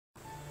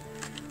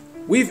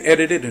We've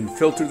edited and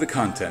filtered the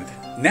content.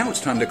 Now it's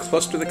time to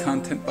cluster the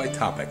content by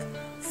topic,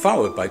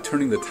 followed by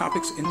turning the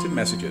topics into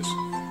messages.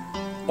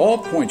 All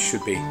points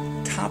should be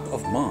top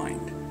of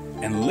mind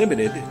and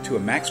limited to a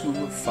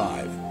maximum of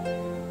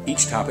 5.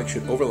 Each topic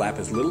should overlap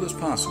as little as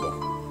possible.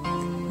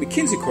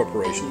 McKinsey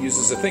Corporation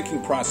uses a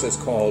thinking process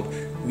called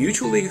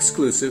mutually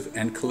exclusive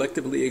and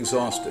collectively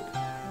exhausted,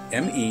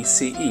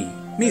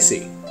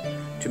 MECE,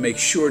 to make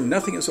sure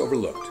nothing is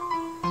overlooked.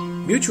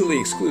 Mutually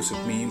exclusive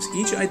means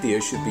each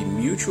idea should be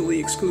mutually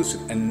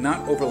exclusive and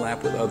not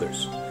overlap with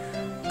others.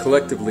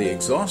 Collectively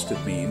exhausted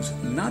means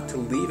not to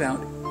leave out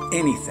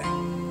anything.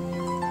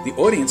 The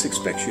audience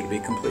expects you to be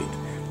complete.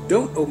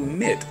 Don't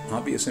omit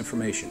obvious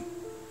information.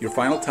 Your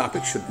final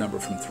topic should number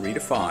from 3 to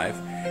 5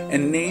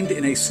 and named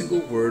in a single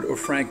word or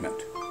fragment.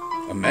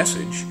 A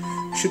message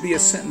should be a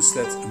sentence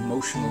that's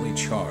emotionally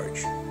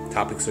charged.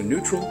 Topics are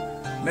neutral,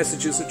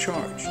 messages are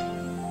charged.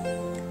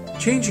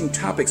 Changing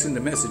topics into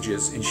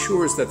messages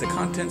ensures that the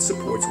content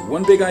supports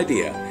one big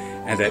idea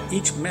and that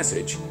each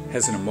message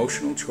has an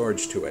emotional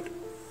charge to it.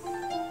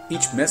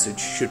 Each message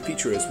should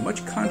feature as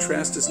much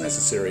contrast as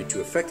necessary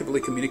to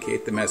effectively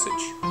communicate the message.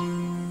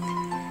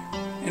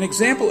 An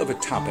example of a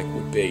topic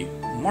would be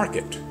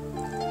market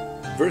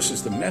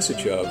versus the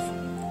message of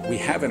we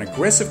have an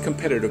aggressive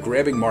competitor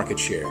grabbing market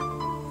share.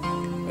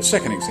 A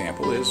second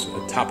example is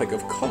a topic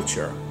of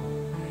culture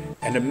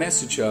and a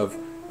message of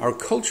our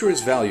culture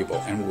is valuable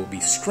and will be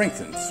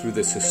strengthened through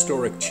this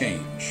historic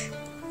change.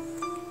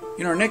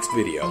 In our next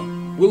video,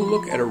 we'll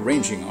look at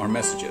arranging our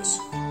messages.